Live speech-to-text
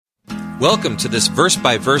Welcome to this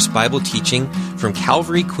verse-by-verse Bible teaching from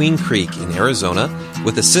Calvary Queen Creek in Arizona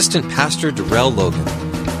with Assistant Pastor Darrell Logan.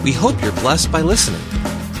 We hope you're blessed by listening.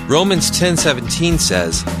 Romans 10:17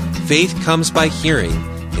 says, "Faith comes by hearing,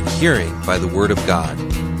 and hearing by the Word of God."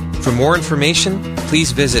 For more information,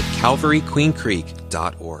 please visit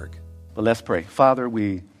calvaryqueencreek.org. But let's pray. Father,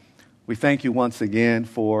 we thank you once again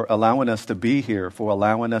for allowing us to be here, for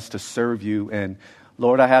allowing us to serve you. And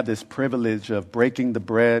Lord, I have this privilege of breaking the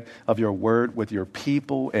bread of your word with your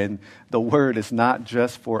people. And the word is not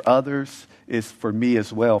just for others, it's for me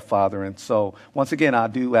as well, Father. And so once again, I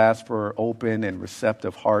do ask for open and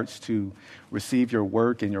receptive hearts to receive your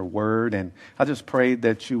work and your word. And I just pray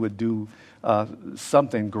that you would do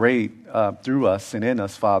something great through us and in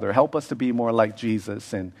us, Father. Help us to be more like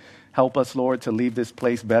Jesus, and help us, Lord, to leave this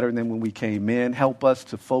place better than when we came in. Help us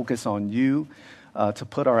to focus on you, to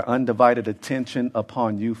put our undivided attention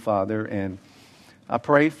upon you, Father. And I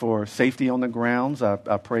pray for safety on the grounds. I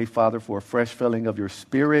pray, Father, for a fresh filling of your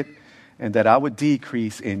Spirit, and that I would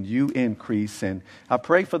decrease and you increase. And I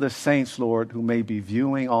pray for the saints, Lord, who may be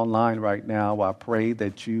viewing online right now. I pray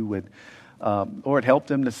that you would, Lord, help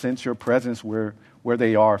them to sense your presence where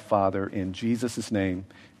they are, Father. In Jesus' name,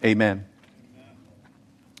 amen.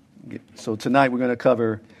 So tonight we're going to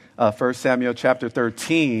cover 1 Samuel chapter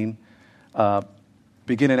 13,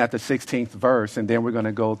 beginning at the 16th verse, and then we're going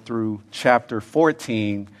to go through chapter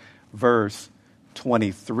 14, verse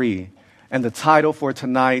 23. And the title for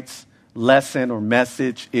tonight's lesson or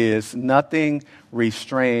message is Nothing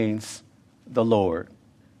Restrains the Lord.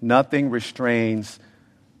 Nothing restrains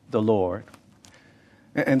the Lord.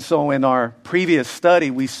 And so in our previous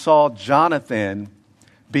study, we saw Jonathan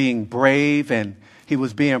being brave, and he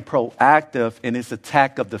was being proactive in his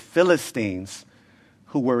attack of the Philistines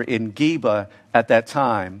who were in Geba at that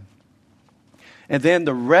time. And then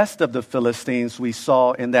the rest of the Philistines we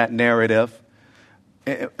saw in that narrative,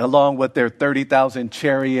 along with their 30,000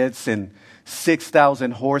 chariots and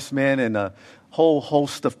 6,000 horsemen and a whole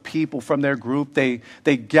host of people from their group, they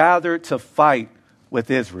gathered to fight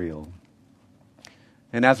with Israel.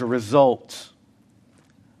 And as a result,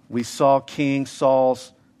 we saw King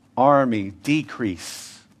Saul's army decrease.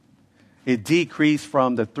 It decreased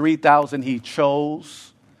from the 3,000 he chose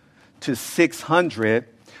to 600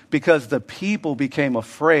 because the people became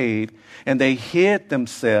afraid and they hid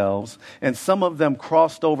themselves, and some of them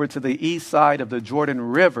crossed over to the east side of the Jordan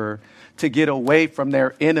River to get away from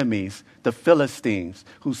their enemies, the Philistines,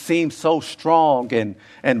 who seemed so strong and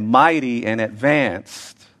mighty and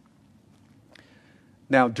advanced.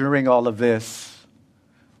 Now, during all of this,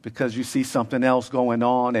 because you see something else going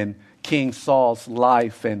on in King Saul's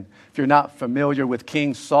life, and if you're not familiar with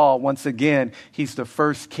King Saul, once again, he's the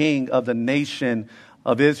first king of the nation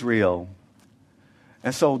of Israel.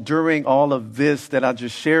 And so during all of this that I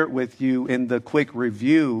just shared with you in the quick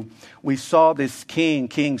review, we saw this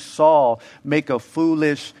King Saul, make a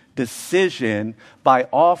foolish decision by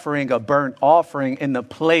offering a burnt offering in the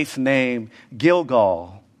place named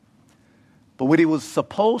Gilgal. But what he was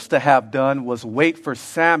supposed to have done was wait for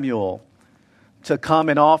Samuel to come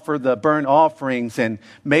and offer the burnt offerings and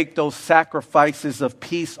make those sacrifices of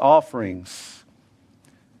peace offerings.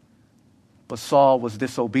 But Saul was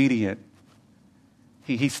disobedient.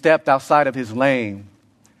 He stepped outside of his lane.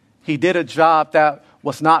 He did a job that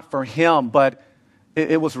was not for him, but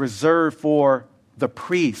it was reserved for the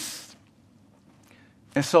priests.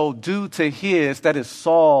 And so due to that is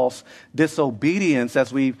Saul's disobedience,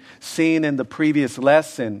 as we've seen in the previous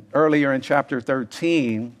lesson earlier in chapter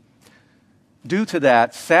 13, due to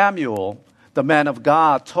that, Samuel, the man of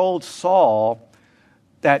God, told Saul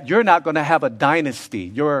that you're not going to have a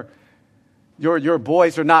dynasty. Your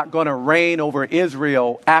boys are not going to reign over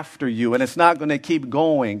Israel after you, and it's not going to keep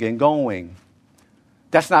going and going.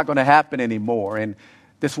 That's not going to happen anymore. And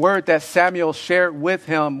this word that Samuel shared with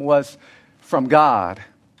him was from God.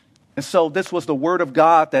 And so this was the word of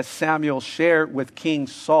God that Samuel shared with King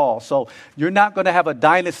Saul. So you're not going to have a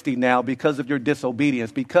dynasty now because of your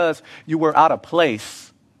disobedience, because you were out of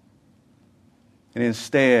place. And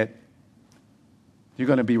instead, you're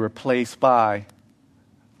going to be replaced by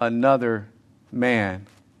another man,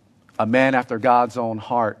 a man after God's own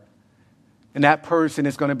heart. And that person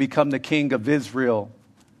is going to become the king of Israel.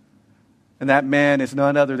 And that man is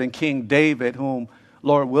none other than King David, whom,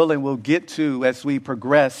 Lord willing, we'll get to as we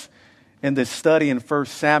progress in this study in 1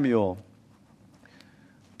 Samuel.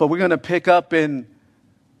 But we're going to pick up in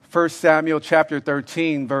 1 Samuel chapter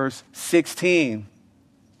 13, verse 16.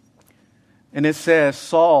 And it says,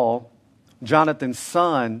 Saul, Jonathan,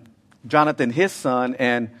 his son,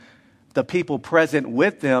 and the people present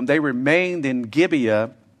with them, they remained in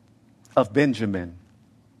Gibeah of Benjamin.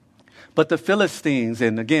 But the Philistines,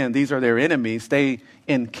 and again, these are their enemies, they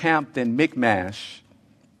encamped in Michmash.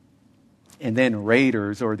 And then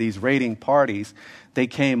raiders, or these raiding parties, they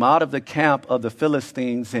came out of the camp of the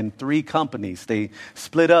Philistines in 3 companies. They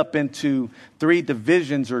split up into 3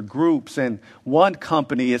 divisions or groups. And one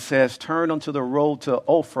company, it says, turned onto the road to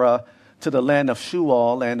Ophrah, to the land of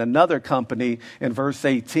Shual. And another company, in verse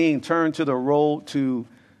 18, turned to the road to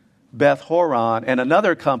Beth Horon. And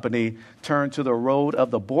another company turned to the road of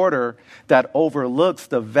the border that overlooks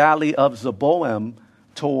the valley of Zeboim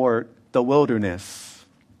toward the wilderness.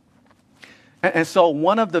 And so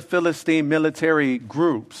one of the Philistine military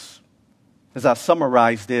groups, as I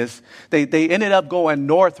summarize this, they ended up going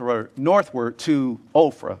northward to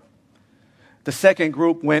Ophrah. The second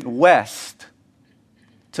group went west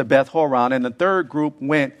to Beth Horon, and the third group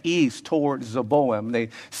went east towards Zeboim. They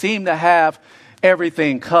seemed to have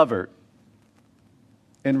everything covered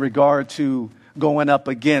in regard to going up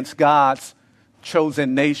against God's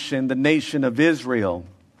chosen nation, the nation of Israel.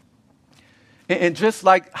 And just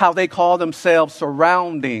like how they call themselves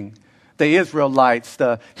surrounding the Israelites,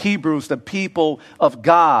 the Hebrews, the people of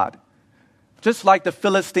God, just like the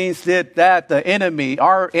Philistines did that, the enemy,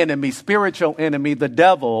 our enemy, spiritual enemy, the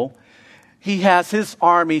devil, he has his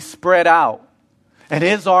army spread out. And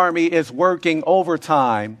his army is working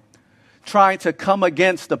overtime, trying to come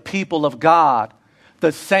against the people of God,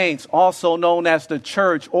 the saints, also known as the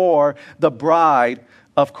church or the bride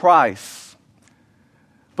of Christ.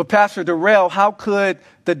 But Pastor Darrell, how could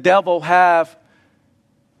the devil have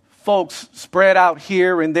folks spread out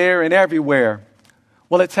here and there and everywhere?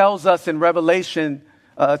 Well, it tells us in Revelation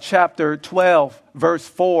chapter 12, verse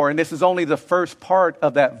 4, and this is only the first part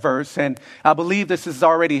of that verse, and I believe this has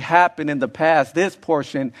already happened in the past. This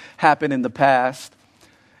portion happened in the past.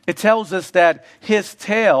 It tells us that his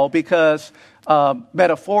tail, because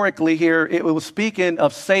metaphorically here, it was speaking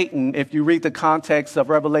of Satan. If you read the context of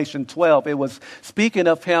Revelation 12, it was speaking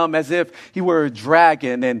of him as if he were a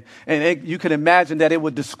dragon. And you can imagine that it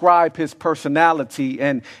would describe his personality.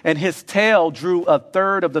 And his tail drew a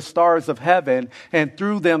third of the stars of heaven and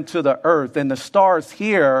threw them to the earth. And the stars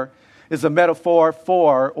here is a metaphor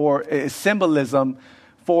for, or a symbolism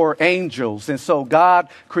for angels. And so God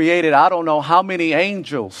created, I don't know how many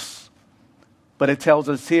angels, but it tells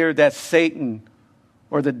us here that Satan,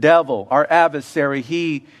 or the devil, our adversary,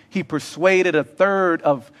 he persuaded a third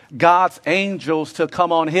of God's angels to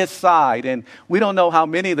come on his side. And we don't know how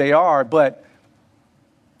many they are, but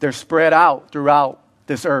they're spread out throughout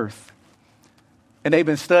this earth. And they've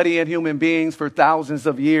been studying human beings for thousands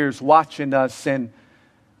of years, watching us. And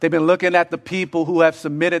they've been looking at the people who have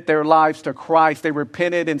submitted their lives to Christ. They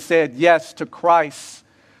repented and said yes to Christ.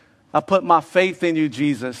 I put my faith in you,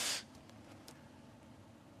 Jesus.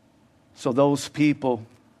 So those people,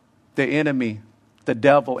 the enemy, the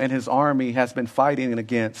devil and his army has been fighting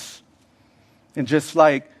against. And just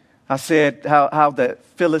like I said, how the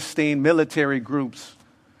Philistine military groups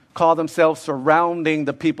call themselves surrounding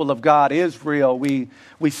the people of God, Israel, we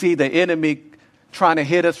see the enemy trying to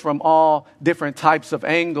hit us from all different types of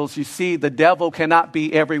angles. You see, the devil cannot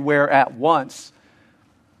be everywhere at once,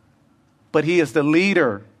 but he is the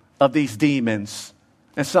leader of these demons,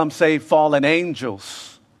 and some say fallen angels.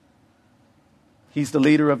 He's the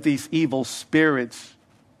leader of these evil spirits.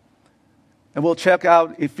 And we'll check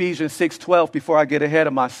out Ephesians 6:12 before I get ahead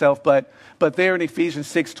of myself. But there in Ephesians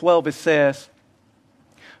 6:12 it says,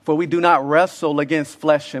 "For we do not wrestle against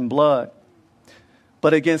flesh and blood,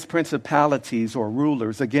 but against principalities or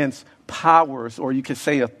rulers, against powers, or you could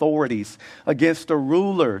say authorities, against the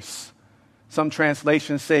rulers." Some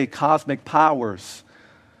translations say cosmic powers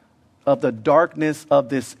of the darkness of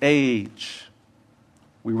this age.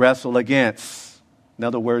 We wrestle against. In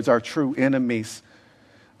other words, our true enemies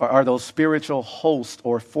are those spiritual hosts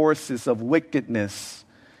or forces of wickedness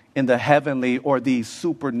in the heavenly or these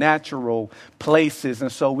supernatural places.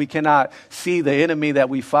 And so we cannot see the enemy that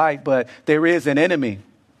we fight, but there is an enemy.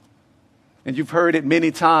 And you've heard it many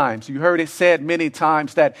times. You heard it said many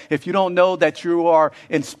times that if you don't know that you are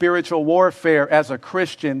in spiritual warfare as a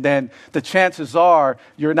Christian, then the chances are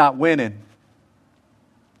you're not winning.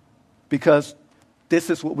 Because this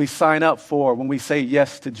is what we sign up for when we say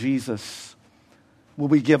yes to Jesus. When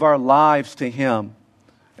we give our lives to him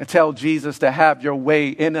and tell Jesus to have your way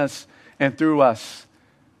in us and through us.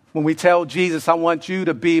 When we tell Jesus, I want you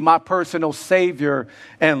to be my personal Savior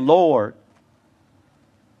and Lord.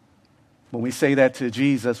 When we say that to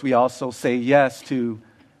Jesus, we also say yes to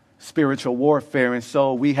spiritual warfare. And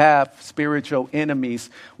so we have spiritual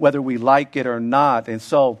enemies, whether we like it or not. And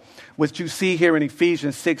so what you see here in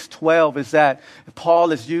Ephesians 6:12 is that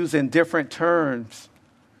Paul is using different terms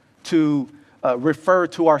to refer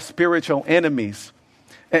to our spiritual enemies.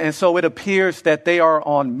 And so it appears that they are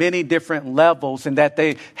on many different levels and that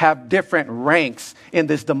they have different ranks in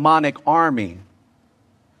this demonic army.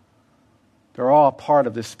 They're all part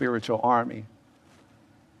of this spiritual army.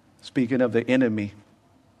 Speaking of the enemy,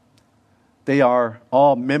 they are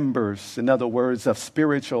all members, in other words, of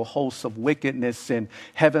spiritual hosts of wickedness in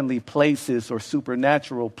heavenly places or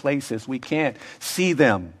supernatural places. We can't see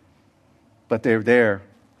them, but they're there.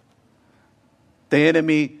 The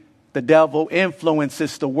enemy, the devil,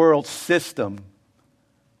 influences the world system.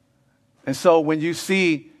 And so when you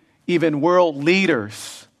see even world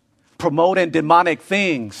leaders promoting demonic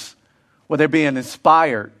things, well, they're being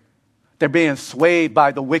inspired. They're being swayed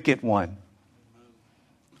by the wicked one.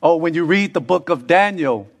 Oh, when you read the book of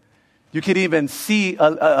Daniel, you can even see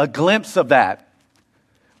a glimpse of that.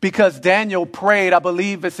 Because Daniel prayed, I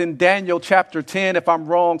believe it's in Daniel chapter 10. If I'm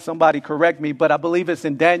wrong, somebody correct me, but I believe it's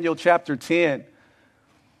in Daniel chapter 10.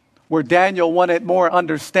 Where Daniel wanted more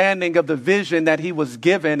understanding of the vision that he was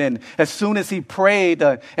given. And as soon as he prayed,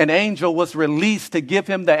 an angel was released to give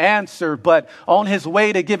him the answer. But on his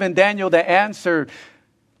way to giving Daniel the answer,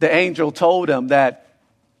 the angel told him that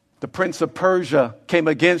the prince of Persia came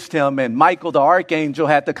against him and Michael the archangel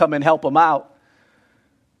had to come and help him out.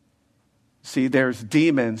 See, there's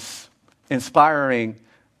demons inspiring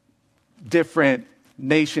different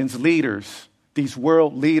nations' leaders, these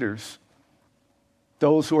world leaders.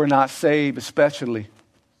 Those who are not saved especially.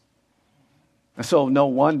 And so no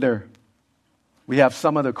wonder we have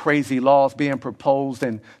some of the crazy laws being proposed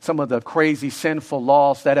and some of the crazy sinful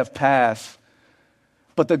laws that have passed.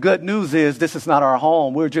 But the good news is this is not our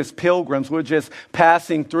home. We're just pilgrims. We're just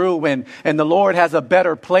passing through and the Lord has a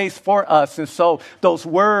better place for us. And so those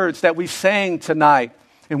words that we sang tonight,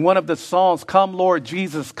 in one of the songs, Come Lord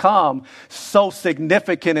Jesus, Come, so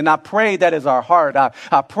significant. And I pray that is our heart.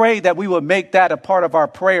 I pray that we would make that a part of our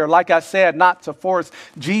prayer. Like I said, not to force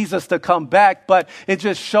Jesus to come back, but it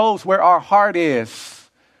just shows where our heart is.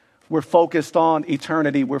 We're focused on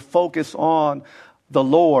eternity. We're focused on the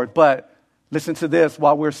Lord. But listen to this,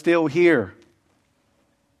 while we're still here,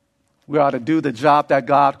 we ought to do the job that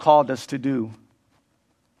God called us to do.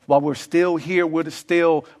 While we're still here, we're to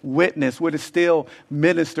still witness, we're to still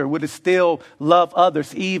minister, we're to still love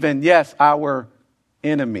others, even, yes, our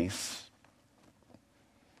enemies.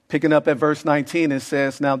 Picking up at verse 19, it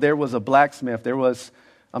says, Now there was no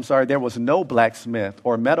blacksmith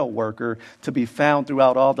or metal worker to be found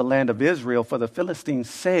throughout all the land of Israel, for the Philistines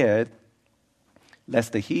said,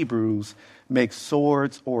 lest the Hebrews make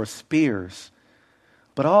swords or spears.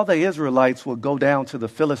 But all the Israelites will go down to the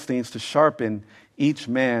Philistines to sharpen each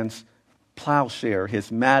man's plowshare,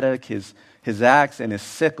 his mattock, his axe, and his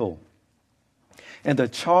sickle. And the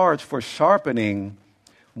charge for sharpening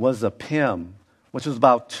was a pim, which was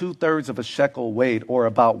about 2/3 of a shekel weight, or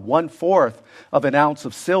about 1/4 of an ounce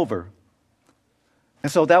of silver.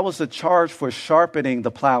 And so that was the charge for sharpening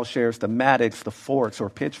the plowshares, the mattocks, the forks or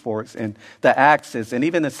pitchforks, and the axes, and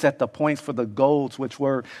even to set the points for the goads, which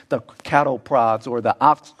were the cattle prods or the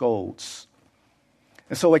ox goads.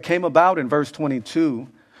 And so it came about in verse 22,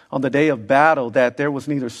 on the day of battle, that there was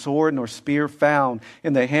neither sword nor spear found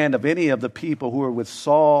in the hand of any of the people who were with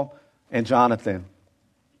Saul and Jonathan.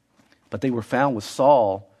 But they were found with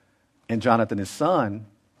Saul and Jonathan his son.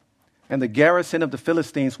 And the garrison of the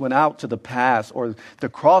Philistines went out to the pass, or the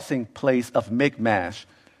crossing place of Michmash.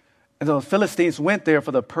 And the Philistines went there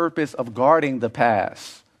for the purpose of guarding the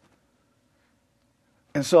pass.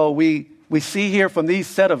 And so we see here from these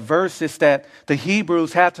set of verses that the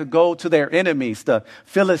Hebrews had to go to their enemies, the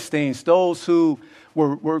Philistines, those who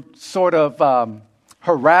were sort of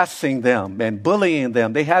harassing them and bullying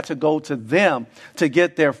them. They had to go to them to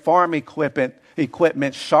get their farm equipment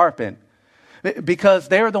sharpened, because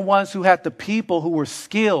they're the ones who had the people who were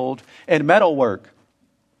skilled in metalwork.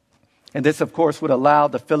 And this, of course, would allow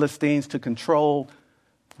the Philistines to control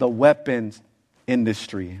the weapons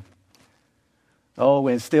industry. Oh,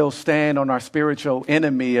 and still stand on our spiritual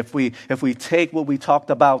enemy. If we take what we talked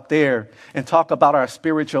about there and talk about our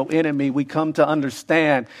spiritual enemy, we come to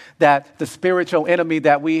understand that the spiritual enemy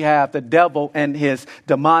that we have, the devil and his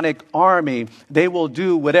demonic army, they will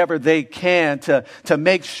do whatever they can to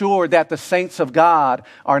make sure that the saints of God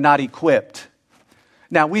are not equipped.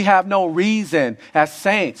 Now, we have no reason as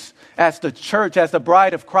saints, as the church, as the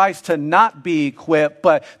bride of Christ, to not be equipped,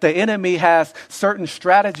 but the enemy has certain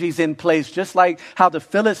strategies in place, just like how the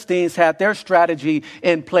Philistines had their strategy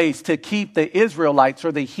in place to keep the Israelites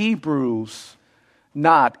or the Hebrews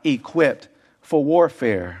not equipped for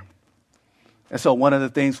warfare. And so one of the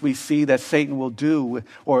things we see that Satan will do,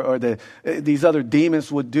 or these other demons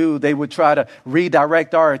would do, they would try to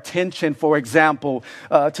redirect our attention, for example,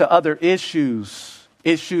 to other issues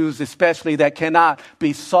especially that cannot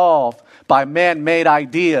be solved by man-made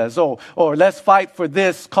ideas. Or let's fight for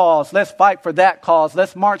this cause, let's fight for that cause,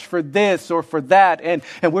 let's march for this or for that. And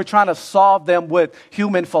we're trying to solve them with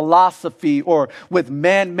human philosophy or with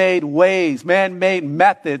man-made ways, man-made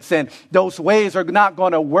methods. And those ways are not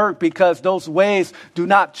going to work because those ways do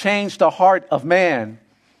not change the heart of man.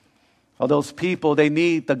 Or those people, they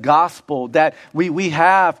need the gospel, that we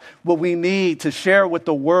have what we need to share with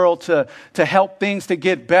the world to help things to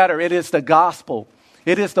get better. It is the gospel.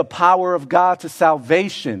 It is the power of God to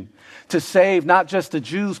salvation, to save not just the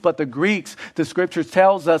Jews, but the Greeks. The scripture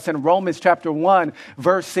tells us in Romans chapter 1,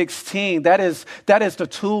 verse 16, that is the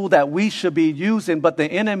tool that we should be using, but the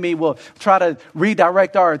enemy will try to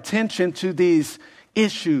redirect our attention to these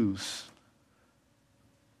issues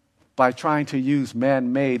by trying to use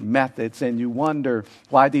man-made methods. And you wonder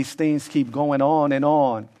why these things keep going on and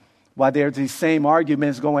on, why there's these same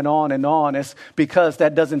arguments going on and on. It's because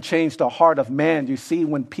that doesn't change the heart of man. You see,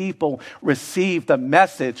 when people receive the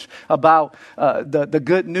message about the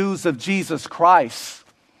good news of Jesus Christ,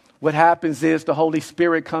 what happens is the Holy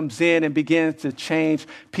Spirit comes in and begins to change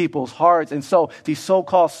people's hearts. And so these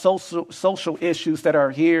so-called social issues that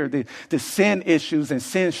are here, the sin issues and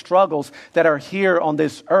sin struggles that are here on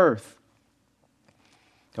this earth,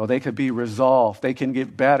 they could be resolved. They can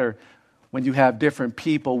get better when you have different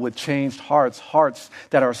people with changed hearts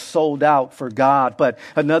that are sold out for God. But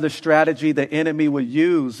another strategy the enemy will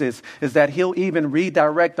use is that he'll even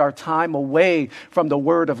redirect our time away from the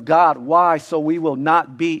Word of God. Why? So we will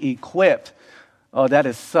not be equipped. Oh, that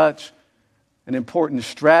is such an important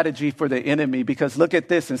strategy for the enemy, because look at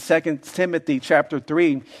this in 2 Timothy chapter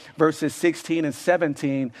 3, verses 16 and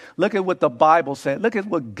 17. Look at what the Bible said. Look at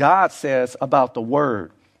what God says about the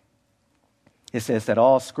Word. It says that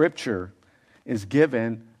all Scripture is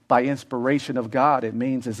given by inspiration of God. It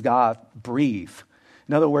means it's God breathed.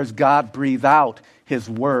 In other words, God breathed out His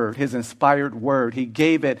Word, His inspired Word. He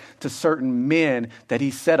gave it to certain men that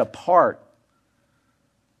He set apart.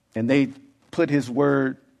 And they put His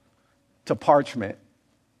Word to parchment.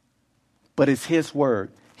 But it's His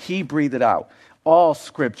Word. He breathed it out. All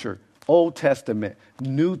Scripture, Old Testament,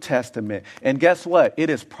 New Testament. And guess what?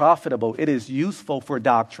 It is profitable. It is useful for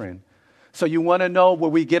doctrine. So you want to know where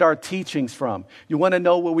we get our teachings from. You want to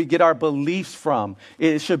know where we get our beliefs from.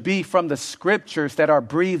 It should be from the Scriptures that are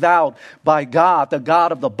breathed out by God, the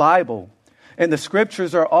God of the Bible. And the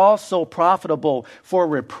Scriptures are also profitable for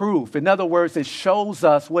reproof. In other words, it shows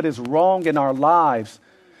us what is wrong in our lives.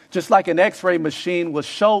 Just like an X-ray machine will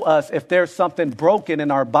show us if there's something broken in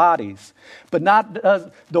our bodies. But not does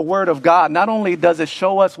the Word of God. Not only does it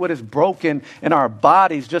show us what is broken in our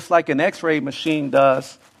bodies, just like an X-ray machine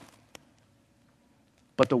does,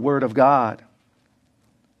 but the Word of God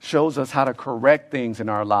shows us how to correct things in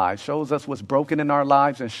our lives, shows us what's broken in our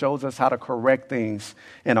lives, and shows us how to correct things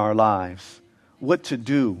in our lives, what to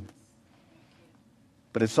do.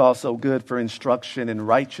 But it's also good for instruction in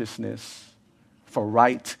righteousness, for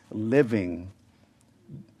right living,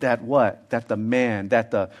 that what? That the man,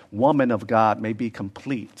 that the woman of God may be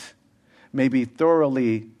complete, may be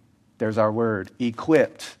thoroughly, there's our word,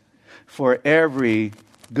 equipped for every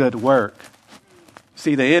good work.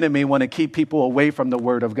 See, the enemy want to keep people away from the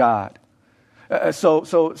Word of God.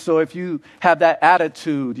 So if you have that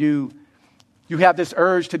attitude, you have this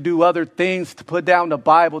urge to do other things, to put down the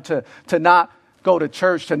Bible, to not go to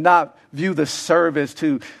church, to not view the service,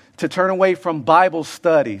 to turn away from Bible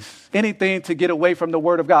studies, anything to get away from the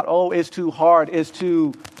Word of God. Oh, it's too hard. It's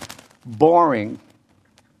too boring.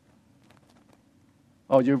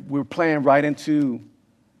 Oh, we're playing right into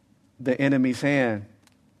the enemy's hand.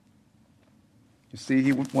 You see,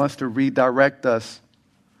 he wants to redirect us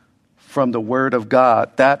from the Word of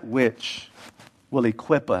God, that which will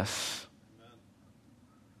equip us.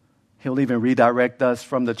 He'll even redirect us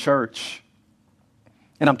from the church.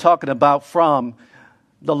 And I'm talking about from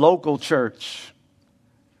the local church.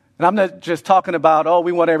 And I'm not just talking about,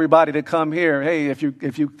 we want everybody to come here. Hey, if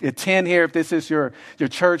you attend here, if this is your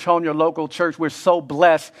church home, your local church, we're so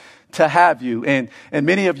blessed to have you. And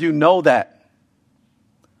many of you know that.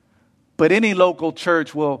 But any local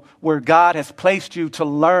church where God has placed you to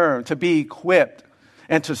learn, to be equipped,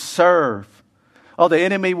 and to serve. Oh, the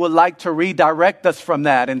enemy would like to redirect us from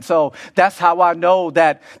that. And so that's how I know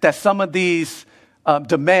that some of these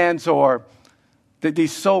demands or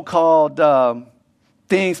these so-called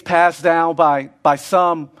things passed down by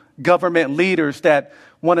some government leaders that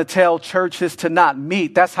want to tell churches to not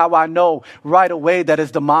meet. That's how I know right away that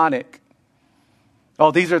it's demonic. Oh,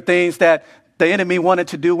 these are things that the enemy wanted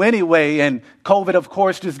to do anyway, and COVID, of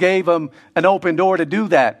course, just gave them an open door to do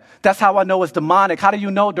that. That's how I know it's demonic. How do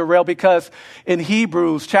you know, Darrell? Because in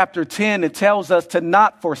Hebrews chapter 10, it tells us to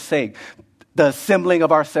not forsake the assembling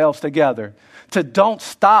of ourselves together, to don't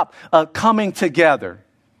stop coming together,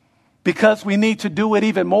 because we need to do it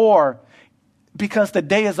even more because the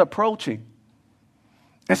day is approaching.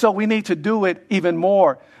 And so we need to do it even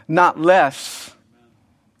more, not less.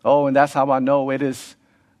 Oh, and that's how I know it is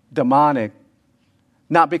demonic.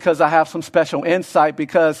 Not because I have some special insight,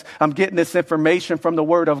 because I'm getting this information from the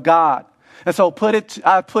Word of God. And so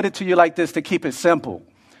I put it to you like this to keep it simple.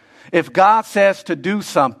 If God says to do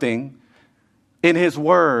something in His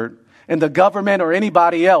Word, and the government or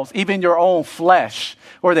anybody else, even your own flesh,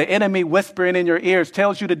 or the enemy whispering in your ears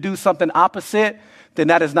tells you to do something opposite, then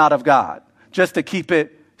that is not of God. Just to keep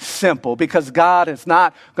it simple, because God is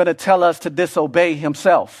not going to tell us to disobey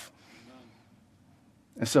Himself.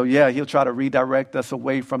 And so, He'll try to redirect us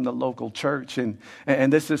away from the local church. And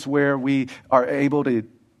this is where we are able to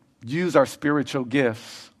use our spiritual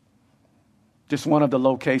gifts. Just one of the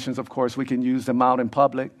locations, of course, we can use them out in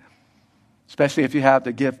public, especially if you have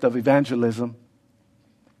the gift of evangelism.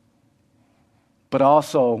 But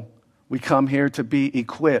also, we come here to be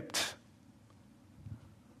equipped.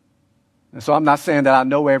 And so I'm not saying that I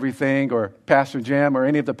know everything, or Pastor Jim or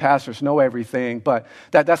any of the pastors know everything, but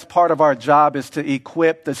that's part of our job, is to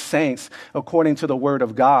equip the saints according to the Word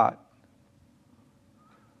of God.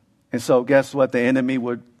 And so guess what? The enemy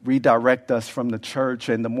would redirect us from the church,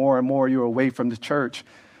 and the more and more you're away from the church,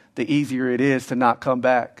 the easier it is to not come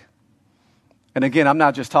back. And again, I'm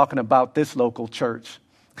not just talking about this local church,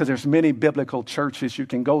 because there's many biblical churches you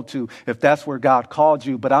can go to if that's where God called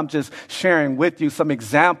you. But I'm just sharing with you some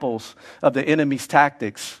examples of the enemy's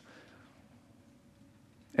tactics.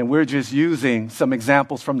 And we're just using some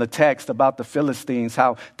examples from the text about the Philistines,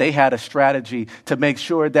 how they had a strategy to make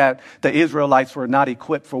sure that the Israelites were not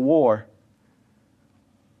equipped for war.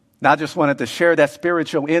 Now, I just wanted to share that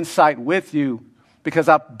spiritual insight with you, because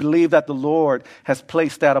I believe that the Lord has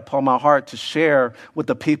placed that upon my heart to share with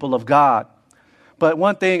the people of God. But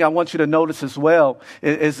one thing I want you to notice as well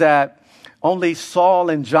is that only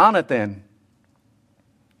Saul and Jonathan,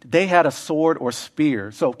 they had a sword or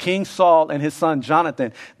spear. So King Saul and his son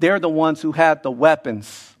Jonathan, they're the ones who had the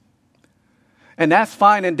weapons. And that's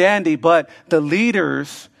fine and dandy, but the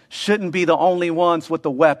leaders shouldn't be the only ones with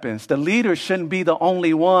the weapons. The leaders shouldn't be the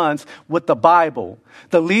only ones with the Bible.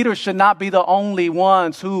 The leaders should not be the only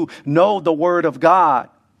ones who know the Word of God.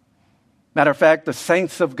 Matter of fact, the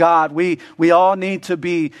saints of God, we all need to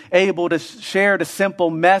be able to share the simple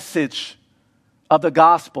message of the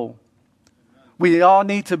gospel. We all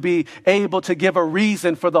need to be able to give a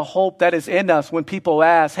reason for the hope that is in us when people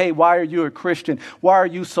ask, hey, why are you a Christian? Why are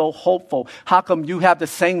you so hopeful? How come you have the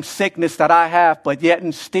same sickness that I have, but yet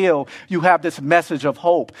and still you have this message of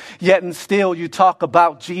hope? Yet and still you talk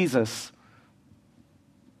about Jesus.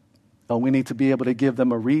 Oh, we need to be able to give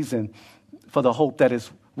them a reason for the hope that is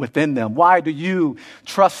within them. Why do you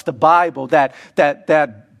trust the Bible, that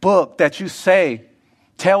book that you say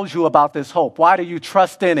tells you about this hope? Why do you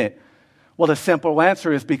trust in it? Well, the simple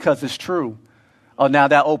answer is because it's true. Oh, now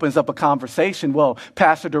that opens up a conversation. Well,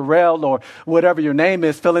 Pastor Darrell, or whatever your name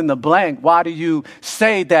is, fill in the blank. Why do you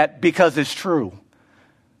say that? Because it's true.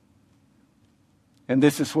 And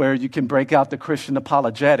this is where you can break out the Christian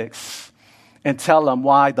apologetics and tell them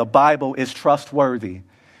why the Bible is trustworthy.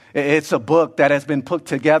 It's a book that has been put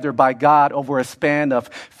together by God over a span of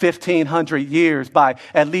 1,500 years by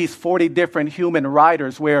at least 40 different human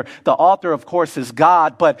writers, where the author, of course, is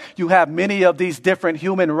God. But you have many of these different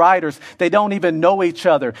human writers. They don't even know each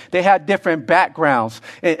other. They had different backgrounds.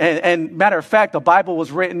 And matter of fact, the Bible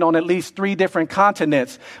was written on at least 3 different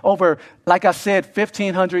continents over, like I said,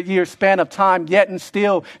 1,500 years span of time. Yet and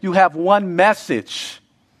still, you have one message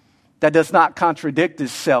that does not contradict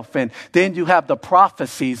itself. And then you have the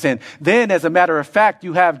prophecies. And then, as a matter of fact,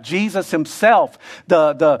 you have Jesus himself,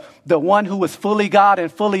 the one who was fully God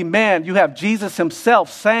and fully man. You have Jesus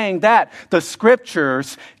himself saying that the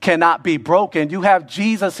scriptures cannot be broken. You have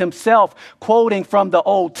Jesus himself quoting from the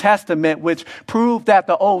Old Testament, which proved that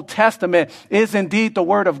the Old Testament is indeed the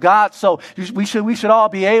Word of God. So we should all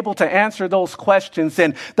be able to answer those questions.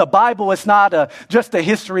 And the Bible is not just a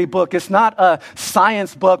history book. It's not a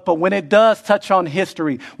science book, but when it does touch on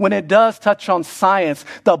history, when it does touch on science,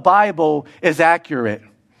 the Bible is accurate.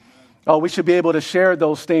 Oh, we should be able to share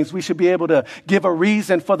those things. We should be able to give a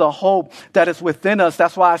reason for the hope that is within us.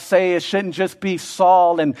 That's why I say it shouldn't just be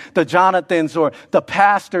Saul and the Jonathans or the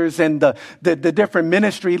pastors and the different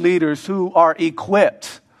ministry leaders who are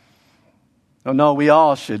equipped. Oh, no, we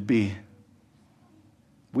all should be.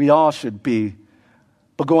 We all should be.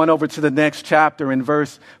 But going over to the next chapter in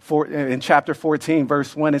chapter 14,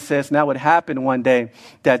 verse 1, it says, "Now it happened one day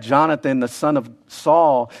that Jonathan, the son of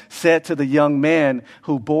Saul, said to the young man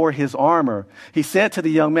who bore his armor." He said to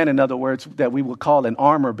the young man, in other words, that we would call an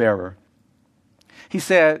armor bearer. He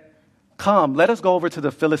said, "Come, let us go over to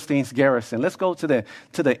the Philistines' garrison. Let's go to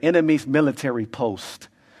the enemy's military post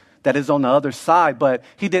that is on the other side." But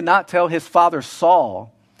he did not tell his father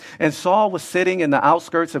Saul. And Saul was sitting in the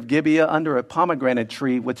outskirts of Gibeah under a pomegranate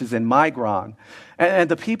tree, which is in Migron. And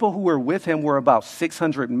the people who were with him were about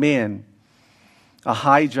 600 men.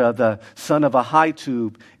 Ahijah, the son of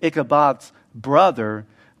Ahitub, Ichabod's brother,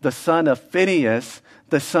 the son of Phinehas,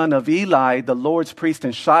 the son of Eli, the Lord's priest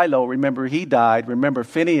in Shiloh. Remember, he died. Remember,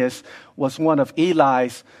 Phinehas was one of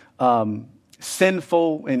Eli's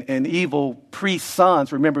sinful and evil priest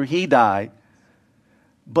sons. Remember, he died.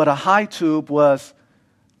 But Ahijah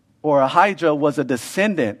was a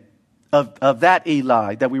descendant of that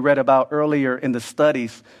Eli that we read about earlier in the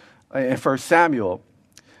studies in 1 Samuel.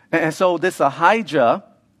 And so this Ahijah,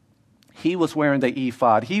 he was wearing the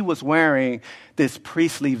ephod. He was wearing this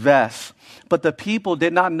priestly vest. But the people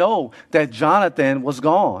did not know that Jonathan was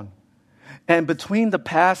gone. And between the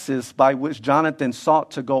passes by which Jonathan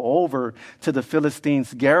sought to go over to the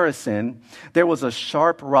Philistines' garrison, there was a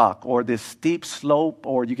sharp rock, or this steep slope,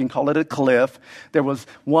 or you can call it a cliff. There was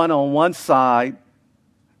one on one side,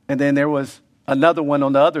 and then there was another one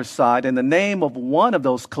on the other side. And the name of one of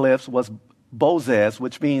those cliffs was Bozez,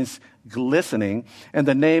 which means glistening. And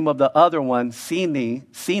the name of the other one,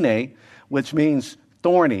 Sine, which means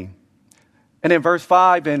thorny. And in verse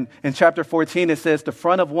 5 in chapter 14, it says, "The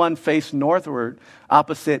front of one faced northward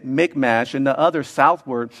opposite Michmash, and the other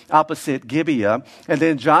southward opposite Gibeah. And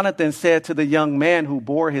then Jonathan said to the young man who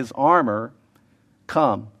bore his armor,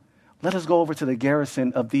 'Come, let us go over to the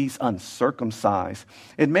garrison of these uncircumcised.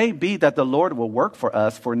 It may be that the Lord will work for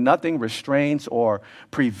us, for nothing restrains or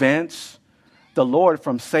prevents the Lord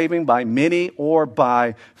from saving by many or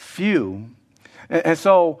by few.'" And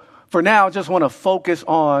so for now, I just want to focus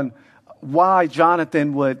on why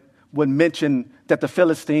Jonathan would mention that the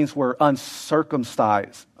Philistines were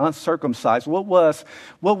uncircumcised. What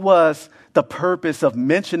was the purpose of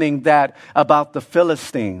mentioning that about the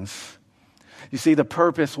Philistines? You see, the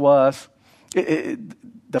purpose was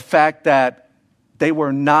the fact that they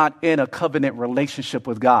were not in a covenant relationship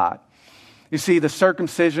with God. You see, the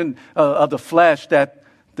circumcision of the flesh that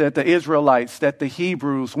the Israelites, that the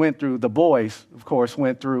Hebrews went through, the boys, of course,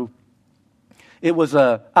 went through, it was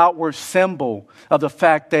an outward symbol of the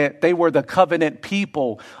fact that they were the covenant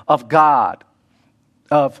people of God,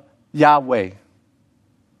 of Yahweh.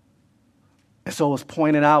 And so it was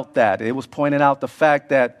pointing out the fact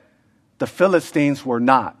that the Philistines were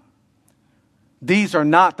not. These are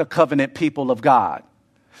not the covenant people of God.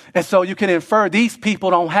 And so you can infer these people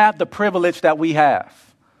don't have the privilege that we have.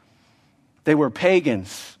 They were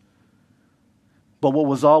pagans. But what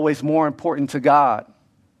was always more important to God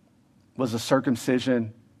was the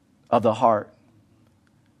circumcision of the heart.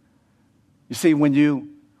 You see, when you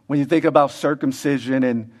think about circumcision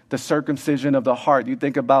and the circumcision of the heart, you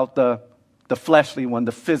think about the fleshly one,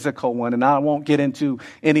 the physical one. And I won't get into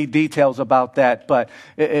any details about that. But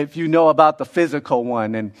if you know about the physical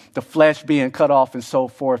one and the flesh being cut off and so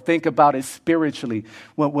forth, think about it spiritually.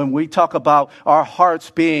 When we talk about our hearts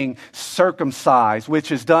being circumcised,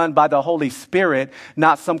 which is done by the Holy Spirit,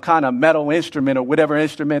 not some kind of metal instrument or whatever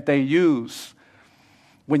instrument they use.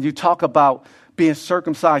 When you talk about being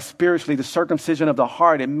circumcised spiritually, the circumcision of the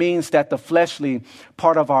heart, it means that the fleshly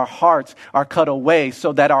part of our hearts are cut away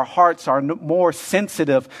so that our hearts are more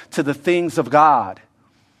sensitive to the things of God.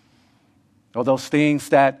 Or those things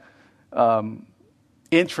that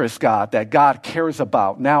interest God, that God cares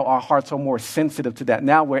about. Now our hearts are more sensitive to that.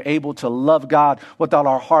 Now we're able to love God with all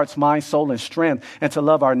our hearts, mind, soul, and strength, and to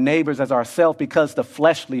love our neighbors as ourselves, because the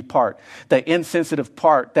fleshly part, the insensitive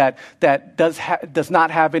part that does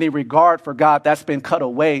not have any regard for God, that's been cut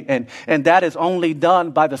away. And that is only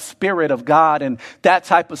done by the Spirit of God. And that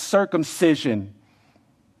type of circumcision,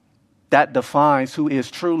 that defines who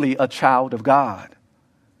is truly a child of God.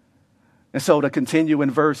 And so to continue in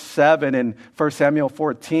verse 7 in 1 Samuel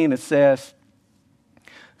 14, it says,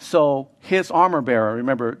 "So his armor bearer,"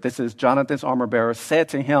 remember this is Jonathan's armor bearer, "said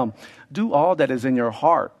to him, 'Do all that is in your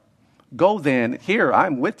heart. Go then, here,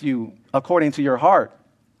 I'm with you according to your heart.'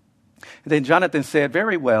 Then Jonathan said,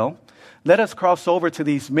 'Very well. Let us cross over to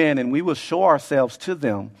these men, and we will show ourselves to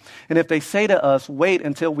them. And if they say to us, wait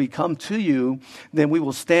until we come to you, then we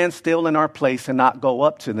will stand still in our place and not go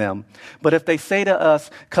up to them. But if they say to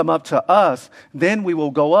us, come up to us, then we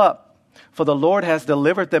will go up for the Lord has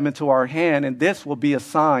delivered them into our hand, and this will be a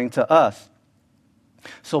sign to us."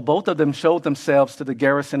 So both of them showed themselves to the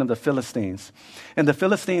garrison of the Philistines. And the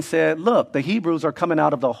Philistines said, "Look, the Hebrews are coming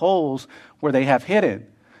out of the holes where they have hidden."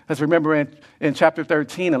 As remember in chapter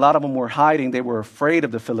 13, a lot of them were hiding. They were afraid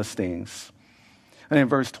of the Philistines. And in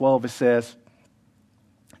verse 12 it says,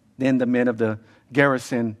 "Then the men of the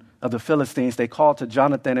garrison of the Philistines, they called to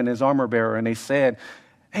Jonathan and his armor bearer, and they said,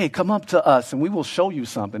 'Hey, come up to us and we will show you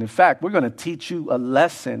something. In fact, we're going to teach you a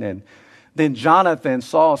lesson.' And then Jonathan,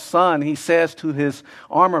 Saul's son, he says to his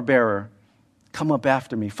armor bearer, 'Come up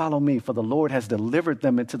after me, follow me, for the Lord has delivered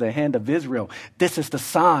them into the hand of Israel.'" This is the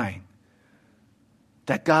sign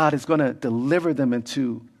that God is going to deliver them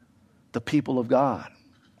into the people of God,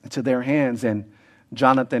 into their hands. And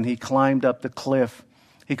Jonathan, he climbed up the cliff.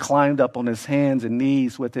 He climbed up on his hands and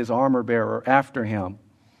knees with his armor bearer after him.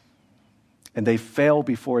 And they fell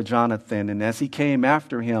before Jonathan. And as he came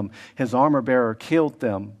after him, his armor bearer killed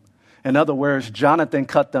them. In other words, Jonathan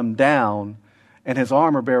cut them down, and his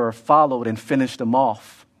armor bearer followed and finished them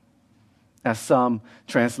off, as some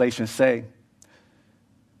translations say.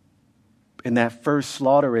 In that first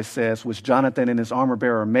slaughter, it says, which Jonathan and his armor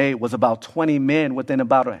bearer made, was about 20 men within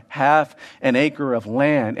about a half an acre of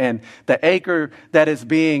land. And the acre that is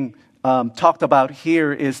being talked about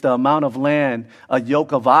here is the amount of land a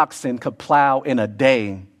yoke of oxen could plow in a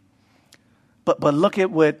day. But look at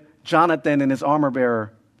what Jonathan and his armor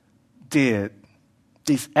bearer did,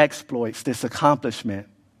 these exploits, this accomplishment.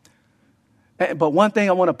 But one thing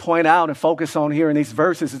I want to point out and focus on here in these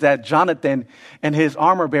verses is that Jonathan and his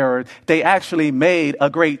armor bearer, they actually made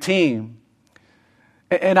a great team.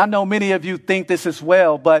 And I know many of you think this as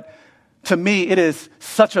well, but to me, it is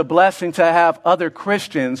such a blessing to have other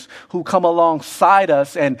Christians who come alongside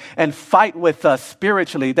us and fight with us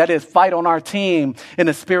spiritually. That is, fight on our team in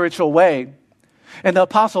a spiritual way. And the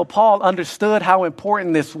Apostle Paul understood how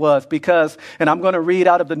important this was because, and I'm going to read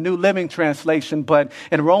out of the New Living Translation, but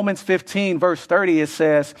in Romans 15, verse 30, it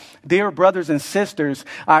says, "Dear brothers and sisters,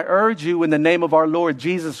 I urge you in the name of our Lord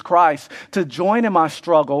Jesus Christ to join in my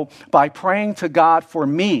struggle by praying to God for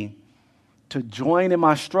me." To join in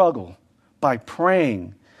my struggle by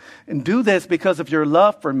praying. And do this because of your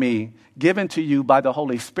love for me, given to you by the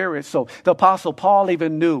Holy Spirit. So the Apostle Paul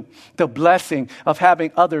even knew the blessing of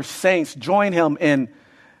having other saints join him in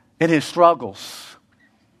his struggles.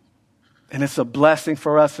 And it's a blessing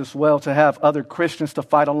for us as well to have other Christians to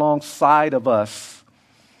fight alongside of us.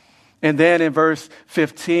 And then in verse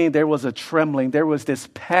 15, there was a trembling. There was this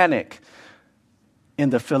panic in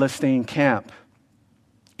the Philistine camp,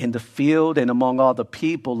 in the field and among all the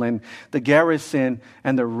people. And the garrison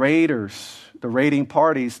and the raiders, the raiding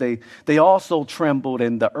parties, they also trembled,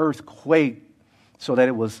 and the earth quaked, so that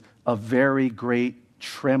it was a very great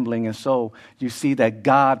trembling. And so you see that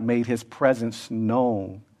God made his presence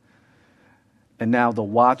known. And now the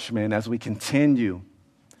watchmen, as we continue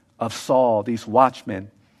of Saul, these watchmen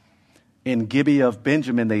in Gibeah of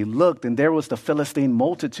Benjamin, they looked, and there was the Philistine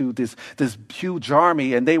multitude, this huge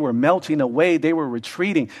army, and they were melting away. They were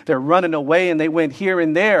retreating. They're running away, and they went here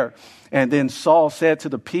and there. And then Saul said to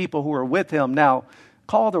the people who were with him, "Now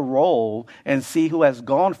call the roll and see who has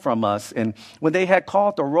gone from us." And when they had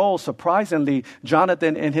called the roll, surprisingly,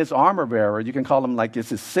 Jonathan and his armor bearer, you can call him like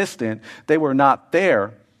his assistant, they were not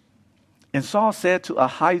there. And Saul said to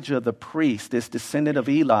Ahijah the priest, this descendant of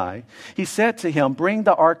Eli, he said to him, "Bring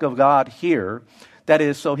the ark of God here," that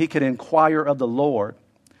is, so he could inquire of the Lord.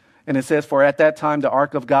 And it says, "For at that time the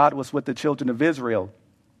ark of God was with the children of Israel."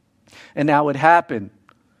 And now it happened,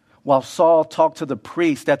 while Saul talked to the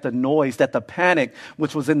priest, that the noise, that the panic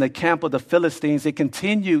which was in the camp of the Philistines, it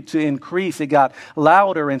continued to increase. It got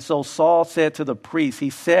louder. And so Saul said to the priest,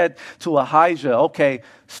 he said to Ahijah, "Okay,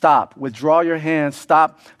 stop, withdraw your hands,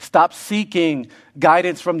 stop seeking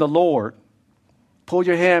guidance from the Lord. Pull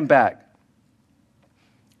your hand back."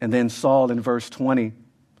 And then Saul in verse 20,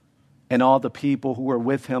 and all the people who were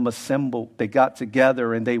with him assembled. They got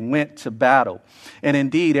together and they went to battle. And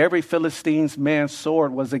indeed, every Philistine's man's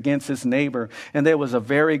sword was against his neighbor. And there was a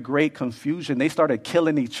very great confusion. They started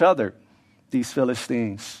killing each other, these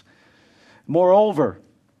Philistines. Moreover,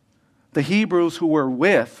 the Hebrews who were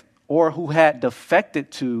with, or who had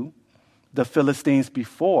defected to the Philistines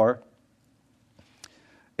before,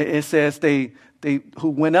 it says they who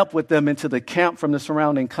went up with them into the camp from the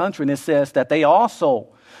surrounding country. And it says that they also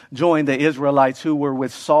joined the Israelites who were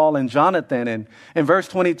with Saul and Jonathan. And in verse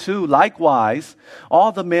 22, likewise,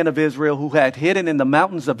 all the men of Israel who had hidden in the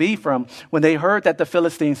mountains of Ephraim, when they heard that the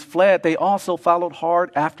Philistines fled, they also followed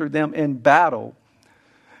hard after them in battle.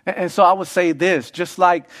 And so I would say this, just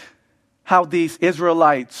like how these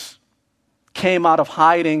Israelites came out of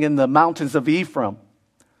hiding in the mountains of Ephraim.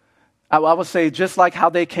 I would say just like how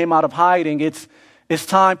they came out of hiding, it's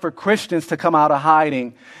time for Christians to come out of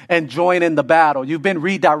hiding and join in the battle. You've been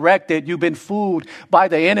redirected. You've been fooled by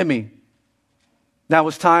the enemy. Now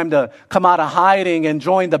it's time to come out of hiding and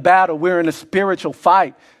join the battle. We're in a spiritual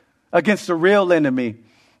fight against the real enemy,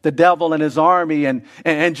 the devil and his army.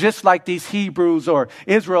 And just like these Hebrews or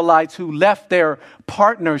Israelites who left their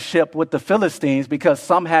partnership with the Philistines because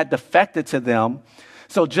some had defected to them.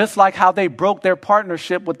 So just like how they broke their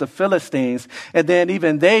partnership with the Philistines, and then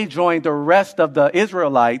even they joined the rest of the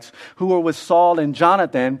Israelites who were with Saul and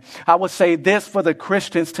Jonathan, I would say this for the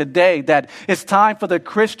Christians today, that it's time for the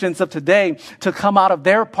Christians of today to come out of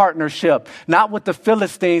their partnership, not with the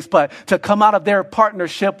Philistines, but to come out of their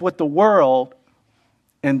partnership with the world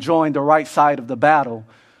and join the right side of the battle,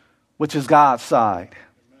 which is God's side.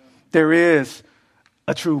 There is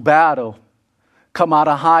a true battle. Come out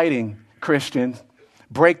of hiding, Christians.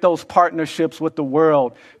 Break those partnerships with the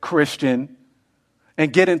world, Christian,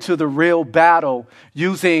 and get into the real battle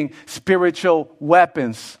using spiritual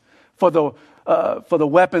weapons. For the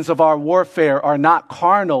weapons of our warfare are not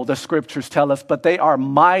carnal, the scriptures tell us, but they are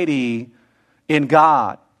mighty in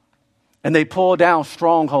God. And they pull down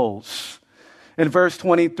strongholds. In verse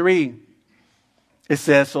 23, it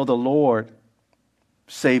says, so the Lord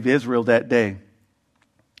saved Israel that day.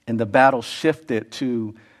 And the battle shifted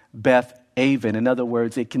to Beth Aven. In other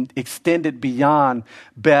words, it can extend it beyond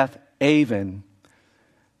Beth Aven.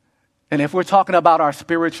 And if we're talking about our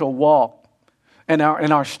spiritual walk and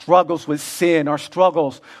our struggles with sin, our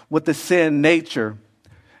struggles with the sin nature,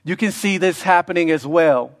 you can see this happening as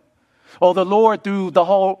well. Oh, the Lord, through the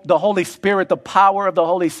Holy Spirit, the power of the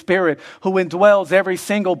Holy Spirit who indwells every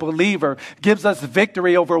single believer, gives us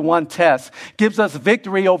victory over one test, gives us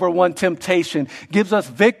victory over one temptation, gives us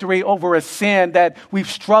victory over a sin that we've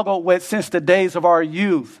struggled with since the days of our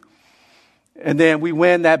youth. And then we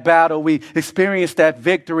win that battle, we experience that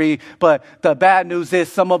victory. But the bad news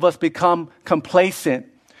is some of us become complacent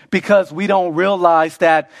because we don't realize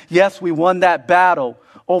that, yes, we won that battle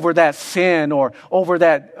over that sin or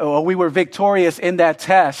we were victorious in that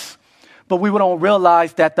test, but we don't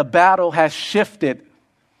realize that the battle has shifted,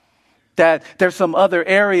 that there's some other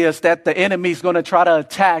areas that the enemy's going to try to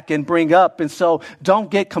attack and bring up. And so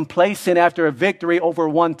don't get complacent after a victory over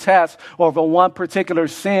one test or over one particular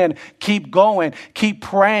sin. Keep going, keep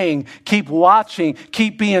praying, keep watching,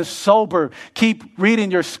 keep being sober, keep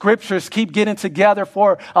reading your scriptures, keep getting together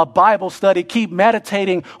for a Bible study, keep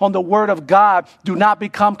meditating on the Word of God. Do not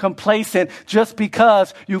become complacent just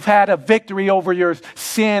because you've had a victory over your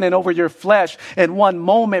sin and over your flesh in one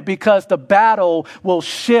moment, because the battle will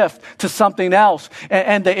shift to something else.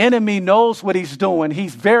 And the enemy knows what he's doing.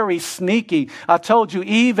 He's very sneaky. I told you,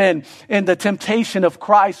 even in the temptation of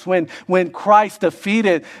Christ, when Christ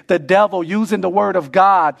defeated the devil using the Word of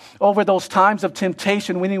God over those times of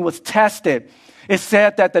temptation when he was tested, it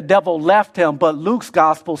said that the devil left him, but Luke's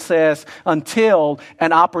gospel says until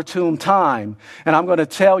an opportune time. And I'm going to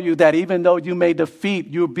tell you that even though you may defeat,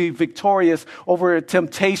 you'll be victorious over a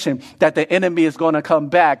temptation, that the enemy is going to come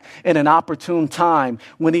back in an opportune time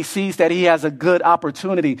when he sees that he has a good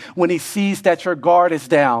opportunity, when he sees that your guard is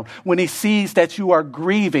down, when he sees that you are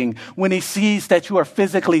grieving, when he sees that you are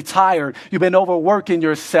physically tired, you've been overworking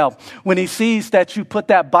yourself, when he sees that you put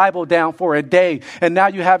that Bible down for a day and now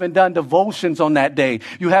you haven't done devotions on that day.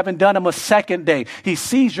 You haven't done them a second day. He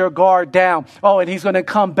sees your guard down. Oh, and he's going to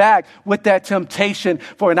come back with that temptation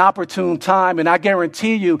for an opportune time. And I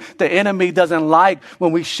guarantee you the enemy doesn't like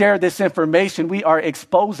when we share this information. We are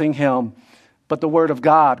exposing him. But the Word of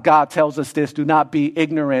God tells us this: do not be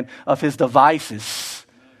ignorant of his devices.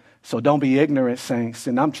 So don't be ignorant, saints.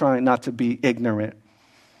 And I'm trying not to be ignorant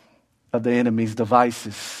of the enemy's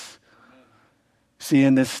devices. See,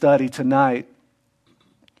 in this study tonight,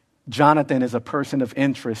 Jonathan is a person of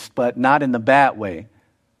interest, but not in the bad way.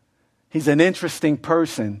 He's an interesting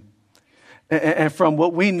person. And from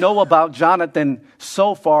what we know about Jonathan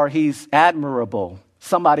so far, he's admirable,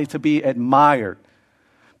 somebody to be admired.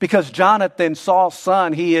 Because Jonathan, Saul's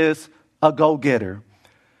son, he is a go-getter.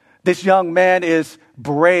 This young man is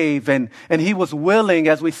brave, and he was willing,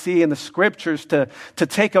 as we see in the scriptures, to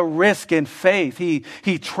take a risk in faith.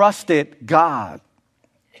 He trusted God.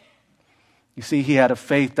 You see, he had a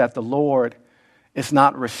faith that the Lord is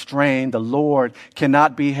not restrained. The Lord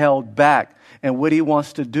cannot be held back. And what he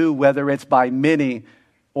wants to do, whether it's by many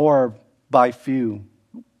or by few.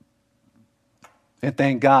 And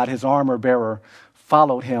thank God his armor bearer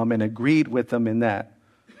followed him and agreed with him in that.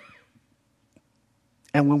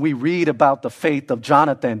 And when we read about the faith of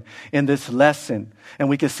Jonathan in this lesson, and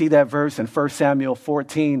we can see that verse in 1 Samuel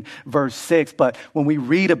 14, verse 6, but when we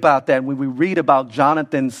read about that, when we read about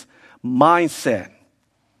Jonathan's mindset,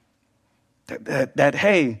 that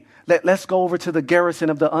hey, let's go over to the garrison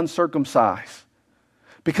of the uncircumcised,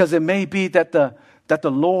 because it may be that the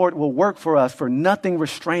Lord will work for us, for nothing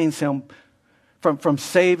restrains him from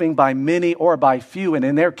saving by many or by few. And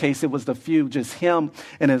in their case, it was the few, just him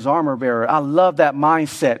and his armor bearer. I love that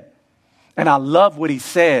mindset. And I love what he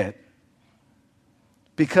said.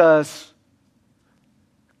 Because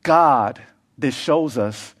God, this shows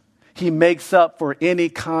us, he makes up for any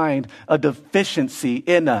kind of deficiency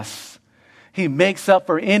in us. He makes up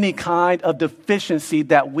for any kind of deficiency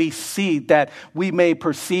that we see, that we may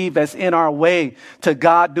perceive as in our way to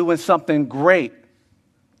God doing something great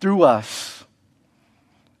through us.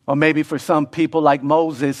 Or maybe for some people like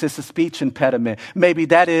Moses, it's a speech impediment. Maybe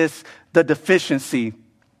that is the deficiency.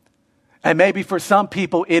 And maybe for some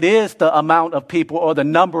people, it is the amount of people or the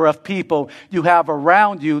number of people you have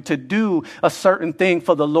around you to do a certain thing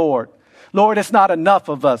for the Lord. Lord, it's not enough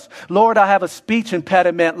of us. Lord, I have a speech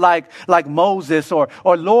impediment like Moses, or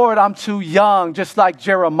Lord, I'm too young, just like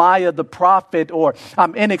Jeremiah the prophet, or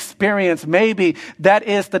I'm inexperienced. Maybe that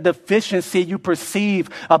is the deficiency you perceive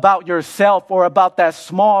about yourself or about that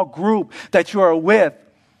small group that you are with.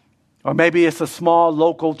 Or maybe it's a small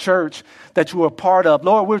local church that you are part of.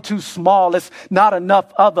 Lord, we're too small. It's not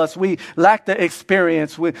enough of us. We lack the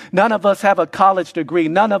experience. None of us have a college degree.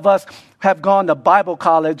 None of us have gone to Bible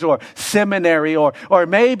college or seminary. Or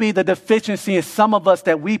maybe the deficiency in some of us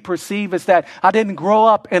that we perceive is that I didn't grow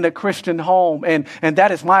up in a Christian home. And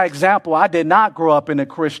that is my example. I did not grow up in a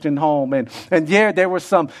Christian home. And yeah, there were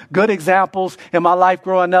some good examples in my life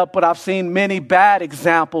growing up, but I've seen many bad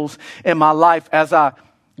examples in my life as I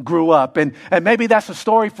grew up. And maybe that's a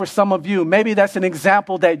story for some of you. Maybe that's an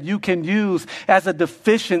example that you can use as a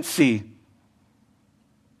deficiency.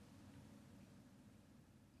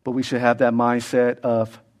 But we should have that mindset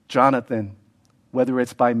of Jonathan, whether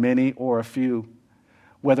it's by many or a few,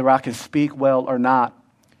 whether I can speak well or not.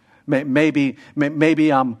 Maybe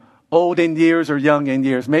I'm old in years or young in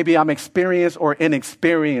years. Maybe I'm experienced or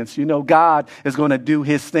inexperienced. You know, God is going to do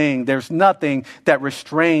his thing. There's nothing that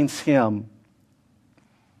restrains him.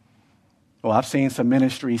 Well, I've seen some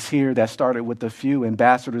ministries here that started with a few,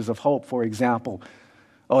 Ambassadors of Hope, for example.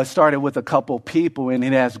 It started with a couple people, and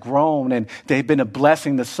it has grown, and they've been a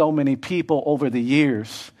blessing to so many people over the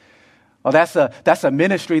years. That's a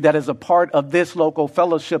ministry that is a part of this local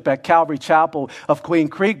fellowship at Calvary Chapel of Queen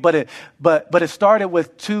Creek, but it started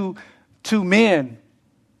with two men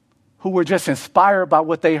who were just inspired by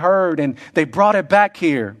what they heard, and they brought it back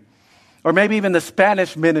here. Or maybe even the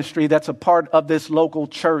Spanish ministry that's a part of this local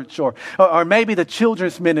church. Or maybe the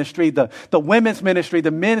children's ministry, the women's ministry,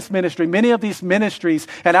 the men's ministry. Many of these ministries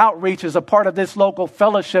and outreaches a part of this local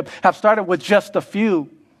fellowship have started with just a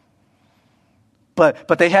few.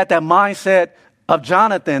 But they had that mindset of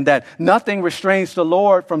Jonathan that nothing restrains the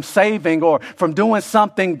Lord from saving or from doing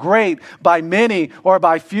something great by many or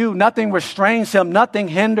by few. Nothing restrains him. Nothing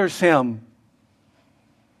hinders him.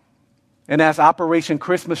 And as Operation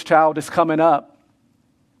Christmas Child is coming up,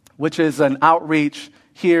 which is an outreach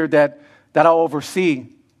here that I oversee.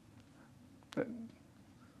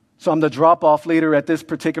 So I'm the drop-off leader at this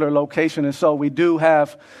particular location. And so we do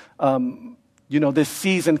have, this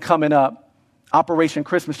season coming up, Operation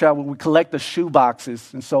Christmas Child, where we collect the shoe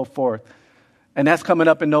boxes and so forth. And that's coming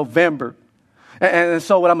up in November. And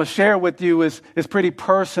so what I'm going to share with you is pretty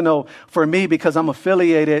personal for me because I'm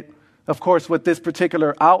affiliated, of course, with this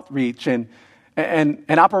particular outreach. And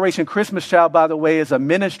Operation Christmas Child, by the way, is a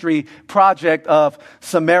ministry project of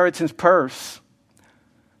Samaritan's Purse.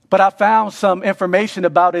 But I found some information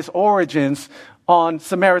about its origins on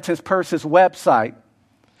Samaritan's Purse's website.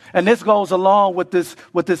 And this goes along with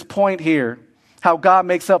this point here, how God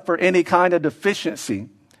makes up for any kind of deficiency.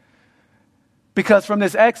 Because from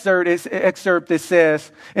this excerpt, it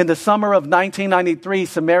says, in the summer of 1993,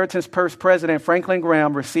 Samaritan's Purse president Franklin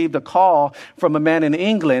Graham received a call from a man in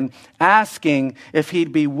England asking if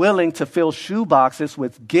he'd be willing to fill shoe boxes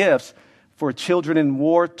with gifts for children in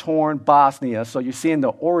war-torn Bosnia. So you're seeing the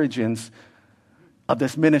origins of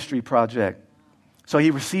this ministry project. So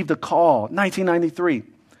he received a call, 1993.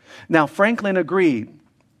 Now, Franklin agreed.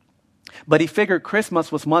 But he figured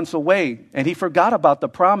Christmas was months away, and he forgot about the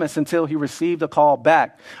promise until he received a call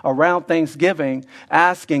back around Thanksgiving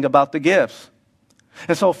asking about the gifts.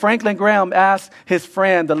 And so Franklin Graham asked his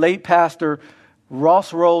friend, the late pastor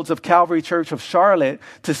Ross Rhodes of Calvary Church of Charlotte,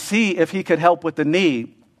 to see if he could help with the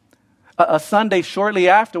need. A Sunday shortly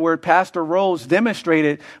afterward, Pastor Rose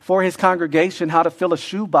demonstrated for his congregation how to fill a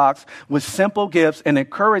shoebox with simple gifts and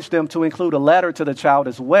encouraged them to include a letter to the child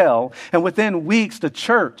as well. And within weeks, the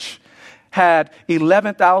church had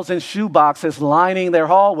 11,000 shoeboxes lining their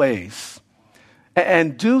hallways.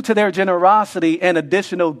 And due to their generosity and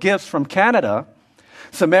additional gifts from Canada,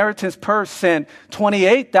 Samaritan's Purse sent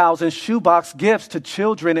 28,000 shoebox gifts to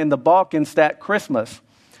children in the Balkans that Christmas.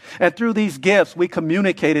 And through these gifts, we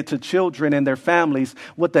communicated to children and their families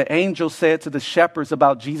what the angel said to the shepherds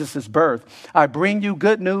about Jesus' birth. I bring you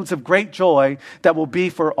good news of great joy that will be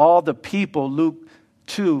for all the people, Luke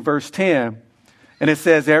 2, verse 10. And it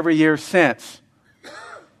says, every year since,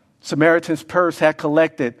 Samaritan's Purse had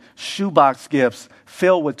collected shoebox gifts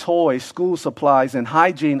filled with toys, school supplies, and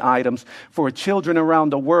hygiene items for children around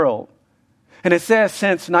the world. And it says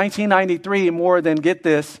since 1993, more than, get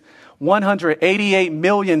this, 188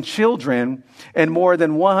 million children in more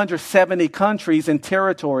than 170 countries and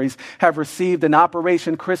territories have received an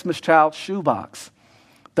Operation Christmas Child shoebox.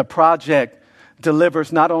 The project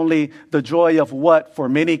delivers not only the joy of what for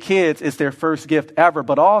many kids is their first gift ever,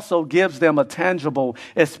 but also gives them a tangible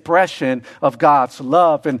expression of God's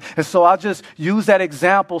love. And so I'll just use that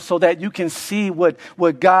example so that you can see what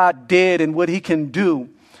God did and what he can do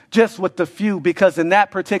just with the few, because in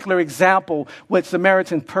that particular example with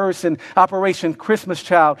Samaritan Purse and Operation Christmas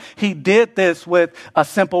Child, he did this with a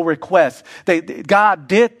simple request. God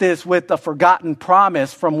did this with a forgotten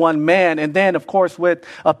promise from one man. And then, of course, with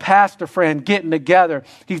a pastor friend getting together,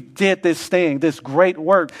 he did this thing, this great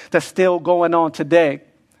work that's still going on today.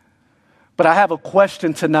 But I have a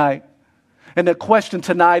question tonight. And the question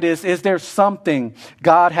tonight is there something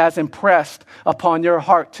God has impressed upon your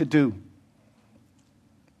heart to do?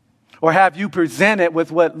 Or have you presented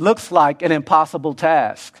with what looks like an impossible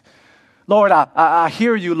task? Lord, I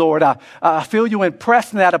hear you, Lord. I feel you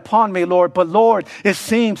impressing that upon me, Lord. But Lord, it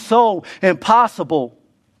seems so impossible.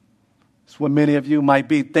 That's what many of you might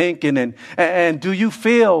be thinking. And do you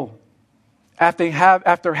feel,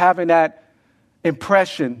 after having that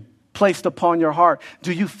impression placed upon your heart,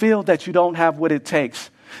 do you feel that you don't have what it takes?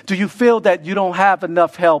 Do you feel that you don't have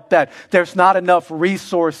enough help, that there's not enough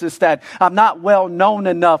resources, that I'm not well known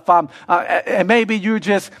enough, and maybe you're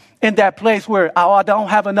just in that place where, I don't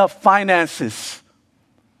have enough finances.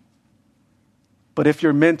 But if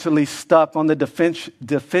you're mentally stuck on the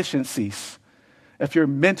deficiencies, if you're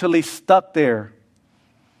mentally stuck there,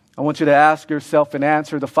 I want you to ask yourself and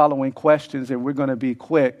answer the following questions, and we're going to be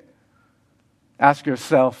quick. Ask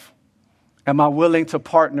yourself, am I willing to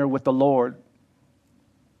partner with the Lord?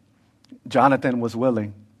 Jonathan was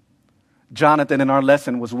willing. Jonathan, in our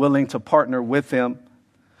lesson, was willing to partner with him.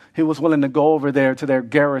 He was willing to go over there to their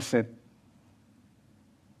garrison.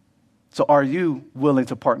 So are you willing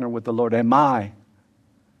to partner with the Lord? Am I?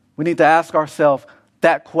 We need to ask ourselves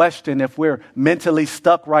that question if we're mentally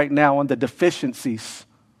stuck right now on the deficiencies,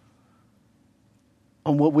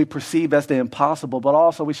 on what we perceive as the impossible. But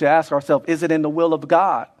also we should ask ourselves, is it in the will of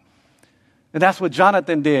God? And that's what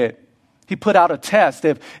Jonathan did. He put out a test.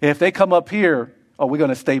 If they come up here, we're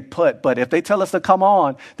going to stay put. But if they tell us to come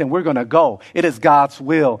on, then we're going to go. It is God's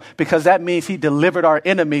will, because that means he delivered our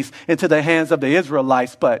enemies into the hands of the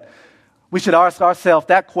Israelites. But we should ask ourselves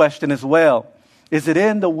that question as well. Is it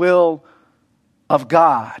in the will of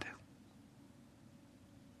God?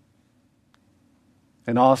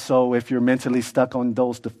 And also, if you're mentally stuck on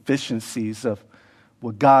those deficiencies of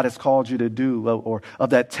what God has called you to do, or of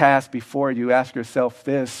that task before you, ask yourself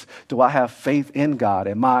this: do I have faith in God?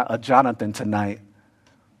 Am I a Jonathan tonight?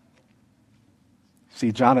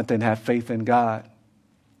 See, Jonathan had faith in God.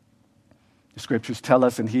 The scriptures tell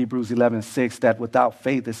us in Hebrews 11:6 that without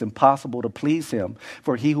faith it's impossible to please him.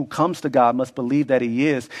 For he who comes to God must believe that he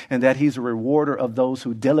is, and that he's a rewarder of those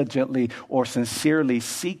who diligently or sincerely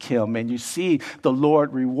seek him. And you see the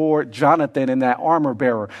Lord reward Jonathan in that armor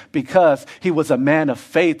bearer, because he was a man of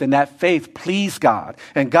faith, and that faith pleased God.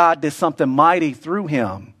 And God did something mighty through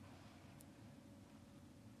him.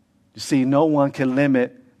 You see, no one can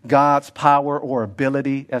limit God's power or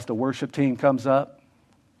ability as the worship team comes up.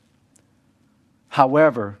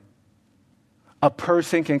 However, a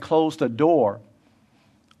person can close the door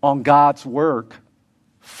on God's work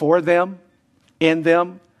for them, in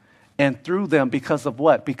them, and through them because of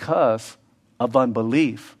what? Because of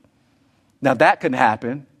unbelief. Now that can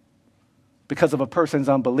happen because of a person's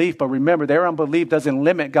unbelief, but remember, their unbelief doesn't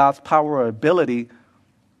limit God's power or ability.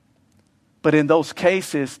 But in those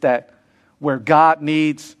cases where God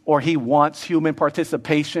needs or he wants human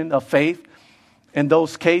participation of faith, in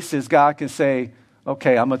those cases, God can say,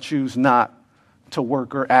 okay, I'm going to choose not to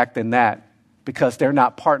work or act in that because they're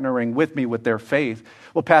not partnering with me with their faith.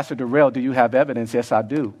 Well, Pastor Darrell, do you have evidence? Yes, I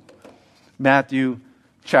do. Matthew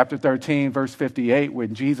chapter 13, verse 58,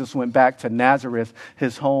 when Jesus went back to Nazareth,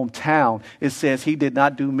 his hometown, it says he did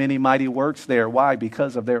not do many mighty works there. Why?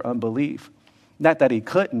 Because of their unbelief. Not that he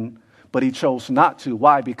couldn't, but he chose not to.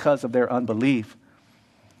 Why? Because of their unbelief.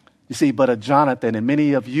 You see, but a Jonathan, and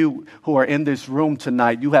many of you who are in this room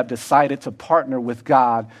tonight, you have decided to partner with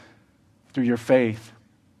God through your faith.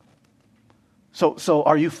 So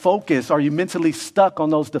are you focused? Are you mentally stuck on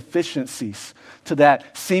those deficiencies to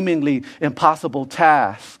that seemingly impossible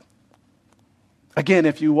task? Again,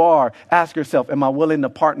 if you are, ask yourself, am I willing to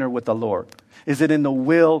partner with the Lord? Is it in the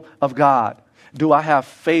will of God? Do I have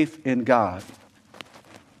faith in God?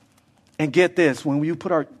 And get this, when we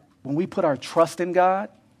put our trust in God,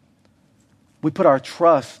 we put our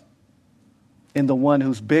trust in the one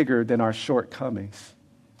who's bigger than our shortcomings.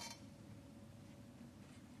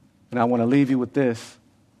 And I want to leave you with this,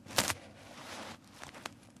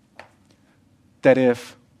 that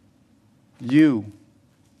if you,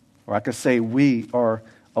 or I could say we, are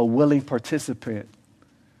a willing participant,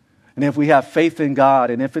 and if we have faith in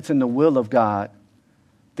God, and if it's in the will of God,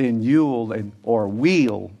 then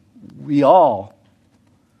we all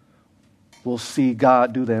will see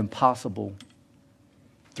God do the impossible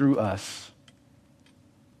through us.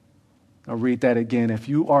 I'll read that again. If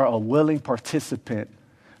you are a willing participant,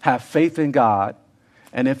 have faith in God,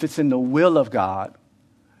 and if it's in the will of God,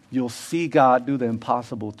 you'll see God do the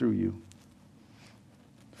impossible through you.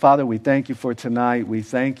 Father, we thank you for tonight. We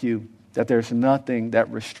thank you that there's nothing that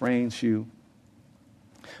restrains you.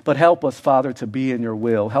 But help us, Father, to be in your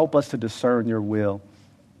will. Help us to discern your will.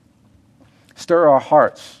 Stir our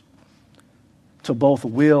hearts to both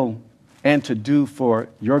will and to do for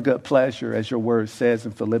your good pleasure, as your word says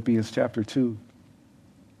in Philippians chapter 2.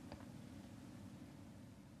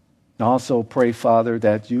 And also pray, Father,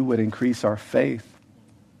 that you would increase our faith.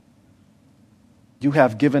 You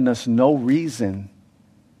have given us no reason.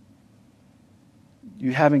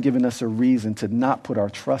 You haven't given us a reason to not put our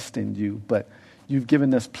trust in you, but you've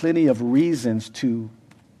given us plenty of reasons to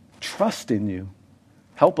trust in you.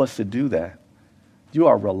 Help us to do that. You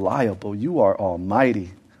are reliable. You are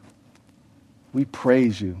almighty. We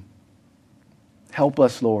praise you. Help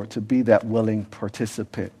us, Lord, to be that willing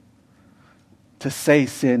participant. To say,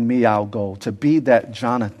 send me, I'll go. To be that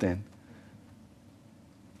Jonathan.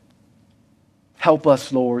 Help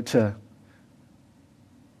us, Lord, to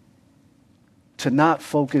not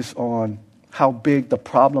focus on how big the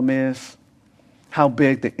problem is, how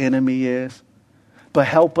big the enemy is, but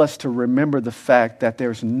help us to remember the fact that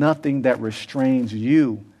there's nothing that restrains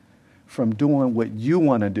you from doing what you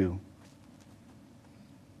want to do.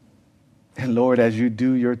 And Lord, as you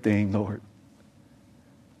do your thing, Lord,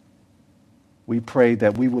 we pray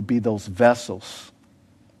that we will be those vessels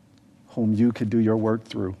whom you could do your work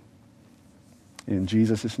through. In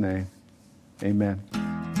Jesus' name, amen.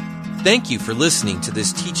 Thank you for listening to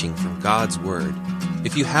this teaching from God's Word.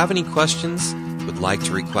 If you have any questions, would like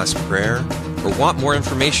to request prayer, or want more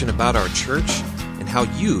information about our church and how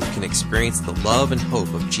you can experience the love and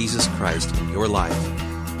hope of Jesus Christ in your life,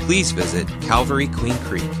 please visit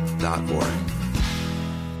calvaryqueencreek.org.